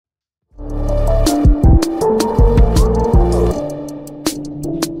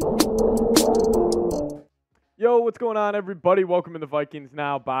going on, everybody? Welcome to the Vikings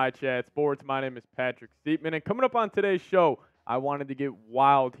Now by Chat Sports. My name is Patrick Siepman, and coming up on today's show, I wanted to get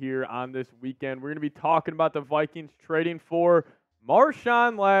wild here on this weekend. We're going to be talking about the Vikings trading for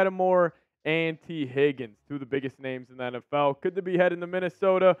Marshon Lattimore and Tee Higgins, two of the biggest names in the NFL. Could they be heading to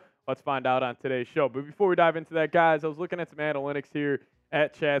Minnesota? Let's find out on today's show. But before we dive into that, guys, I was looking at some analytics here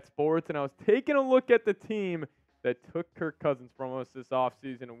at Chat Sports, and I was taking a look at the team that took Kirk Cousins from us this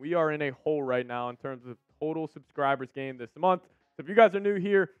offseason, and we are in a hole right now in terms of total subscribers gained this month. So if you guys are new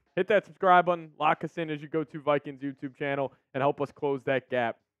here, hit that subscribe button, lock us in as you go to Vikings YouTube channel, and help us close that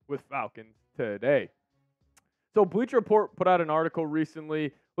gap with Falcons today. So Bleacher Report put out an article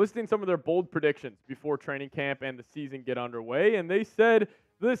recently listing some of their bold predictions before training camp and the season get underway, and they said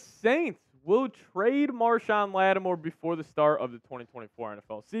the Saints will trade Marshon Lattimore before the start of the 2024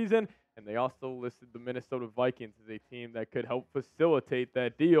 NFL season. And they also listed the Minnesota Vikings as a team that could help facilitate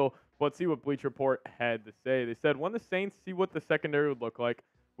that deal. Let's see what Bleacher Report had to say. They said, when the Saints see what the secondary would look like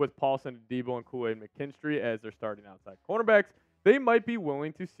with Paulson, Debo, and Kool-Aid McKinstry as their starting outside cornerbacks, they might be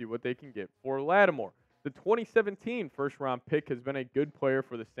willing to see what they can get for Lattimore. The 2017 first-round pick has been a good player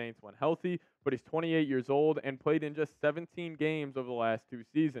for the Saints when healthy, but he's 28 years old and played in just 17 games over the last 2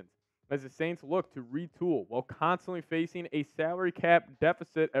 seasons. As the Saints look to retool while constantly facing a salary cap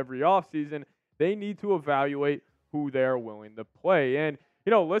deficit every offseason, they need to evaluate who they're willing to play. And,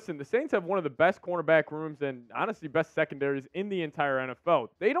 listen, the Saints have one of the best cornerback rooms and, honestly, best secondaries in the entire NFL.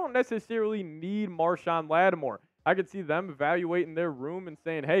 They don't necessarily need Marshon Lattimore. I could see them evaluating their room and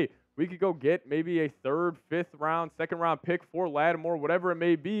saying, hey, we could go get maybe a 3rd, 5th round, 2nd round pick for Lattimore, whatever it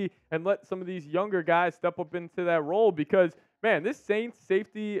may be, and let some of these younger guys step up into that role because, man, this Saints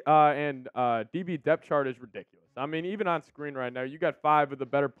safety and DB depth chart is ridiculous. I mean, even on screen right now, you got 5 of the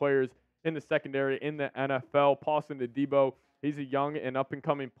better players in the secondary in the NFL. Paulson Debo, he's a young and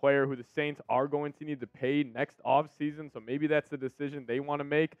up-and-coming player who the Saints are going to need to pay next offseason, so maybe that's the decision they want to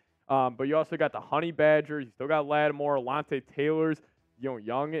make. But you also got the Honey Badger. You still got Lattimore, Alontae Taylor's,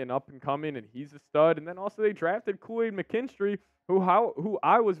 young and up-and-coming, and he's a stud. And then also they drafted Kool-Aid McKinstry, who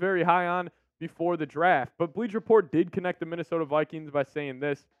I was very high on before the draft. But Bleacher Report did connect the Minnesota Vikings by saying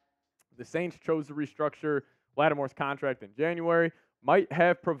this: the Saints chose to restructure Lattimore's contract in January, might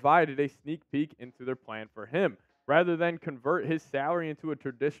have provided a sneak peek into their plan for him. Rather than convert his salary into a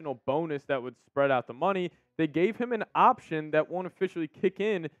traditional bonus that would spread out the money, they gave him an option that won't officially kick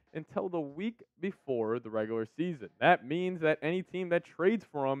in until the week before the regular season. That means that any team that trades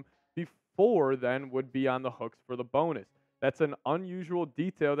for him before then would be on the hooks for the bonus. That's an unusual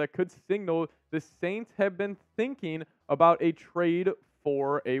detail that could signal the Saints have been thinking about a trade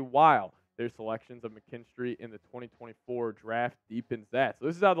for a while. Their selections of McKinstry in the 2024 draft deepens that. So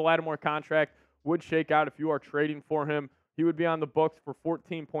this is how the Lattimore contract would shake out if you are trading for him. He would be on the books for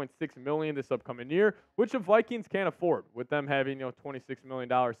 $14.6 million this upcoming year, which the Vikings can't afford with them having $26 million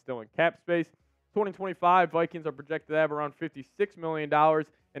still in cap space. 2025, Vikings are projected to have around $56 million,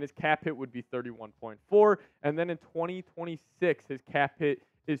 and his cap hit would be 31.4. And then in 2026, his cap hit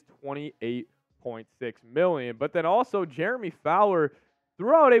is $28.6 million. But then also Jeremy Fowler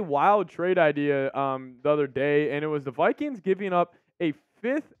threw out a wild trade idea the other day, and it was the Vikings giving up a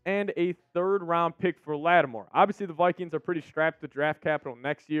 5th and a 3rd round pick for Lattimore. Obviously, the Vikings are pretty strapped to draft capital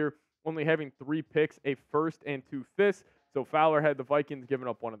next year, only having 3 picks, a 1st and 2 5ths. So Fowler had the Vikings giving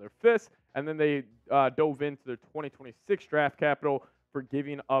up one of their 5ths, and then they dove into their 2026 draft capital for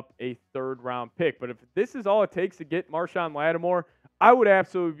giving up a 3rd round pick. But if this is all it takes to get Marshon Lattimore, I would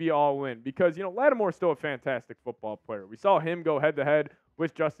absolutely be all in because, Lattimore is still a fantastic football player. We saw him go head-to-head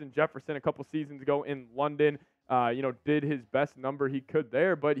with Justin Jefferson a couple seasons ago in London. Did his best number he could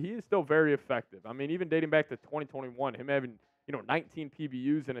there, but he is still very effective. I mean, even dating back to 2021, him having, 19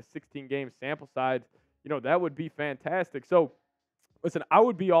 PBUs and a 16-game sample size, that would be fantastic. So, listen, I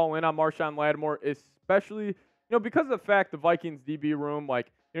would be all in on Marshon Lattimore, especially, because of the fact the Vikings DB room,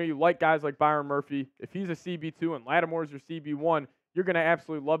 you like guys like Byron Murphy. If he's a CB2 and Lattimore's your CB1, you're going to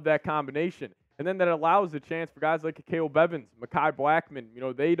absolutely love that combination. And then that allows a chance for guys like Caleb Evans, Mekhi Blackman.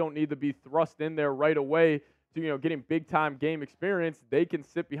 They don't need to be thrust in there right away to, getting big-time game experience. They can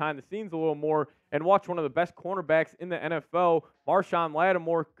sit behind the scenes a little more and watch one of the best cornerbacks in the NFL, Marshon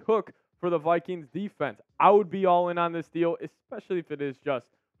Lattimore, cook for the Vikings defense. I would be all in on this deal, especially if it is just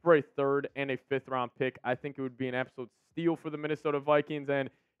for a 3rd and a 5th round pick. I think it would be an absolute steal for the Minnesota Vikings. And,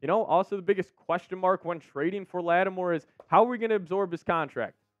 also the biggest question mark when trading for Lattimore is how are we going to absorb his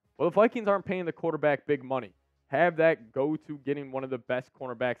contract? Well, the Vikings aren't paying the quarterback big money. Have that go to getting one of the best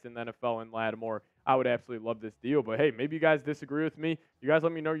cornerbacks in the NFL in Lattimore. I would absolutely love this deal. But, hey, maybe you guys disagree with me. You guys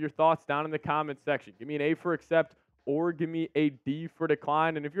let me know your thoughts down in the comments section. Give me an A for accept or give me a D for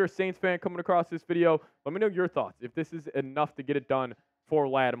decline. And if you're a Saints fan coming across this video, let me know your thoughts. If this is enough to get it done for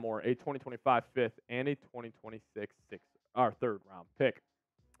Lattimore, a 2025 fifth and a 2026 third round pick.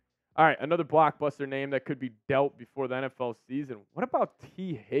 All right, another blockbuster name that could be dealt before the NFL season. What about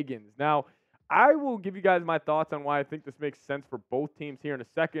Tee Higgins? Now, I will give you guys my thoughts on why I think this makes sense for both teams here in a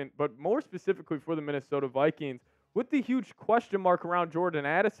second, but more specifically for the Minnesota Vikings. With the huge question mark around Jordan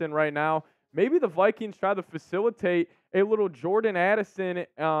Addison right now, maybe the Vikings try to facilitate a little Jordan Addison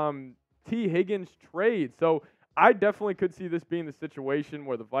Tee Higgins trade. So I definitely could see this being the situation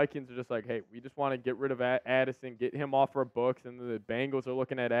where the Vikings are just like, hey, we just want to get rid of Addison, get him off our books, and the Bengals are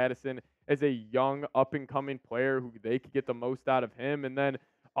looking at Addison as a young, up-and-coming player who they could get the most out of him. And then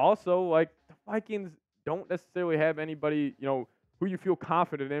also, like, the Vikings don't necessarily have anybody, who you feel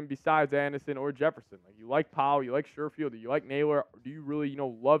confident in besides Addison or Jefferson. Like, you like Powell, you like Sherfield, do you like Naylor? Do you really,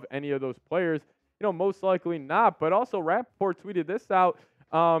 love any of those players? Most likely not. But also, Rappaport tweeted this out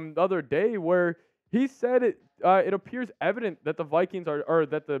the other day where he said it appears evident that the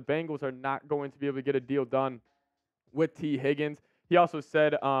that the Bengals are not going to be able to get a deal done with Tee Higgins. He also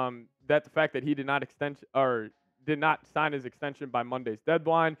said that the fact that he did not sign his extension by Monday's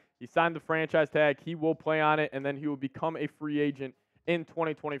deadline. He signed the franchise tag. He will play on it, and then he will become a free agent in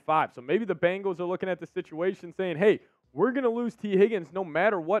 2025. So maybe the Bengals are looking at the situation saying, hey, we're going to lose Tee Higgins no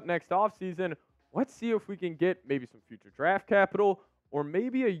matter what next offseason. Let's see if we can get maybe some future draft capital or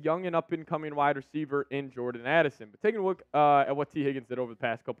maybe a young and up-and-coming wide receiver in Jordan Addison. But taking a look at what Tee Higgins did over the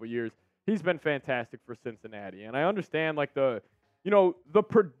past couple of years, he's been fantastic for Cincinnati. And I understand, like, the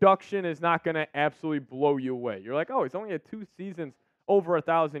production is not going to absolutely blow you away. You're like, oh, he's only had 2 seasons over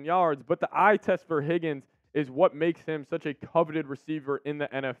 1,000 yards. But the eye test for Higgins is what makes him such a coveted receiver in the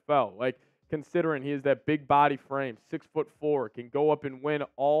NFL. Like, considering he has that big body frame, 6'4", can go up and win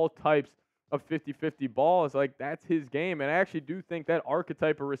all types of 50-50 balls, like, that's his game. And I actually do think that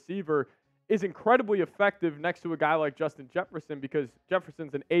archetype of receiver is incredibly effective next to a guy like Justin Jefferson, because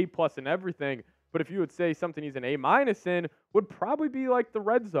Jefferson's an A+ in everything. But if you would say something he's an A- in, would probably be like the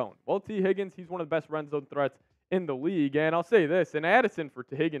red zone. Well, Tee Higgins, he's one of the best red zone threats in the league. And I'll say this, an Addison for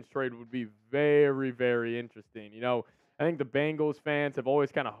Tee Higgins trade would be very, very interesting. I think the Bengals fans have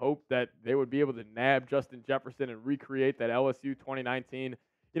always kind of hoped that they would be able to nab Justin Jefferson and recreate that LSU 2019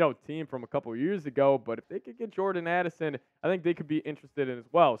 team from a couple years ago. But if they could get Jordan Addison, I think they could be interested in as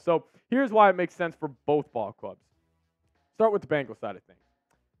well. So here's why it makes sense for both ball clubs. Start with the Bengals side of things.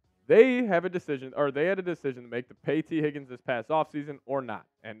 They had a decision to make to pay Tee Higgins this past offseason or not.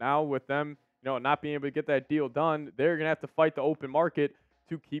 And now with them, not being able to get that deal done, they're going to have to fight the open market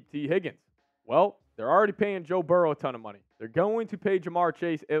to keep Tee Higgins. Well, they're already paying Joe Burrow a ton of money. They're going to pay Jamar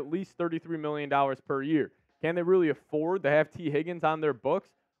Chase at least $33 million per year. Can they really afford to have Tee Higgins on their books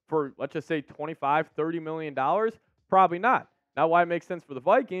for, let's just say, $25, $30 million? Probably not. Now, why it makes sense for the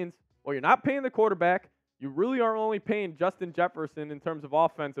Vikings? Well, you're not paying the quarterback. You really are only paying Justin Jefferson in terms of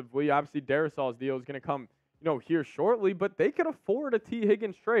offensively. Obviously, Darisaul's deal is going to come, here shortly, but they can afford a Tee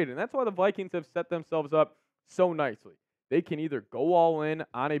Higgins trade, and that's why the Vikings have set themselves up so nicely. They can either go all in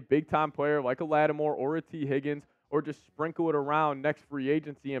on a big-time player like a Lattimore or a Tee Higgins, or just sprinkle it around next free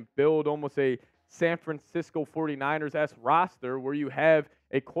agency and build almost a San Francisco 49ers-esque roster where you have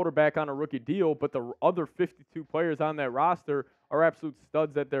a quarterback on a rookie deal, but the other 52 players on that roster are absolute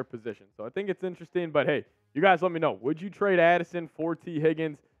studs at their position. So I think it's interesting, but hey, you guys let me know. Would you trade Addison for Tee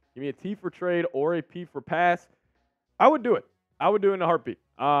Higgins? Give me a T for trade or a P for pass. I would do it. I would do it in a heartbeat.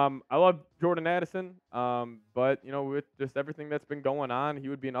 I love Jordan Addison, but, with just everything that's been going on, he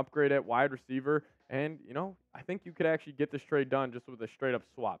would be an upgrade at wide receiver. And, I think you could actually get this trade done just with a straight-up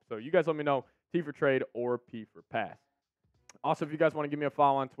swap. So you guys let me know, T for trade or P for pass. Also, if you guys want to give me a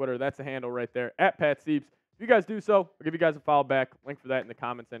follow on Twitter, that's the handle right there, @PatSeeps. If you guys do so, I'll give you guys a follow back. Link for that in the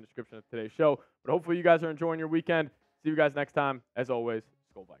comments and description of today's show. But hopefully you guys are enjoying your weekend. See you guys next time. As always,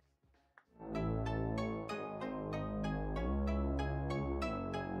 SKOL Vikings.